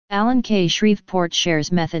Kaye Shreveport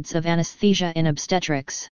shares methods of anesthesia in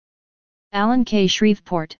obstetrics. Kaye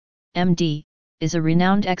Shreveport, MD, is a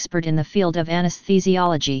renowned expert in the field of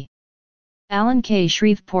anesthesiology. Kaye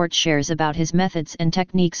Shreveport shares about his methods and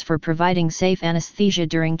techniques for providing safe anesthesia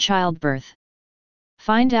during childbirth.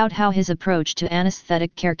 Find out how his approach to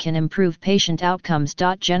anesthetic care can improve patient outcomes.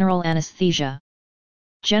 General anesthesia.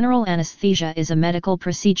 General anesthesia is a medical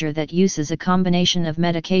procedure that uses a combination of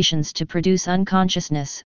medications to produce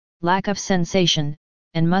unconsciousness, lack of sensation,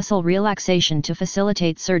 and muscle relaxation to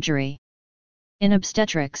facilitate surgery. In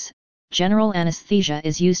obstetrics, general anesthesia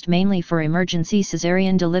is used mainly for emergency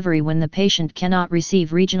cesarean delivery when the patient cannot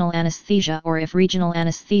receive regional anesthesia or if regional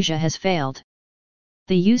anesthesia has failed.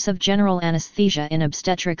 The use of general anesthesia in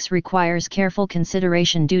obstetrics requires careful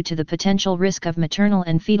consideration due to the potential risk of maternal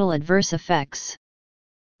and fetal adverse effects.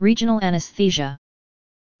 Regional anesthesia.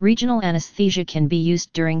 Regional anesthesia can be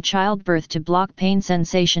used during childbirth to block pain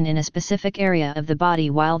sensation in a specific area of the body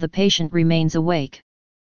while the patient remains awake.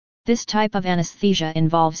 This type of anesthesia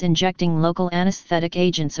involves injecting local anesthetic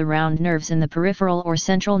agents around nerves in the peripheral or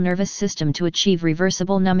central nervous system to achieve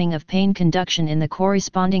reversible numbing of pain conduction in the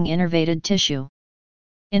corresponding innervated tissue.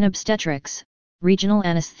 In obstetrics, regional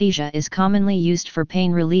anesthesia is commonly used for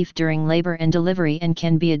pain relief during labor and delivery and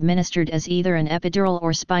can be administered as either an epidural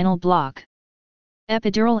or spinal block.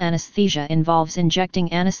 Epidural anesthesia involves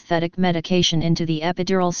injecting anesthetic medication into the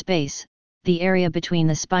epidural space, the area between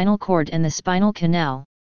the spinal cord and the spinal canal.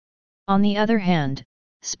 On the other hand,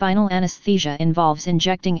 spinal anesthesia involves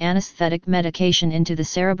injecting anesthetic medication into the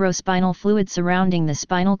cerebrospinal fluid surrounding the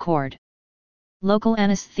spinal cord. Local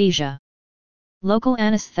anesthesia. Local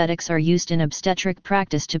anesthetics are used in obstetric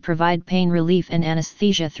practice to provide pain relief and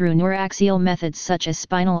anesthesia through neuraxial methods such as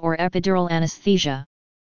spinal or epidural anesthesia.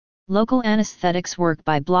 Local anesthetics work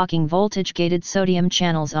by blocking voltage-gated sodium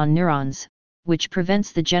channels on neurons, which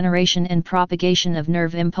prevents the generation and propagation of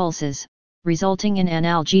nerve impulses, resulting in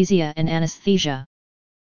analgesia and anesthesia.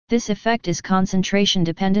 This effect is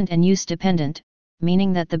concentration-dependent and use-dependent,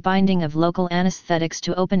 meaning that the binding of local anesthetics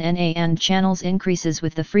to open NAND channels increases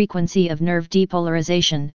with the frequency of nerve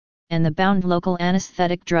depolarization, and the bound local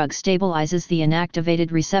anesthetic drug stabilizes the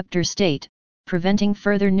inactivated receptor state, preventing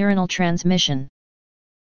further neuronal transmission.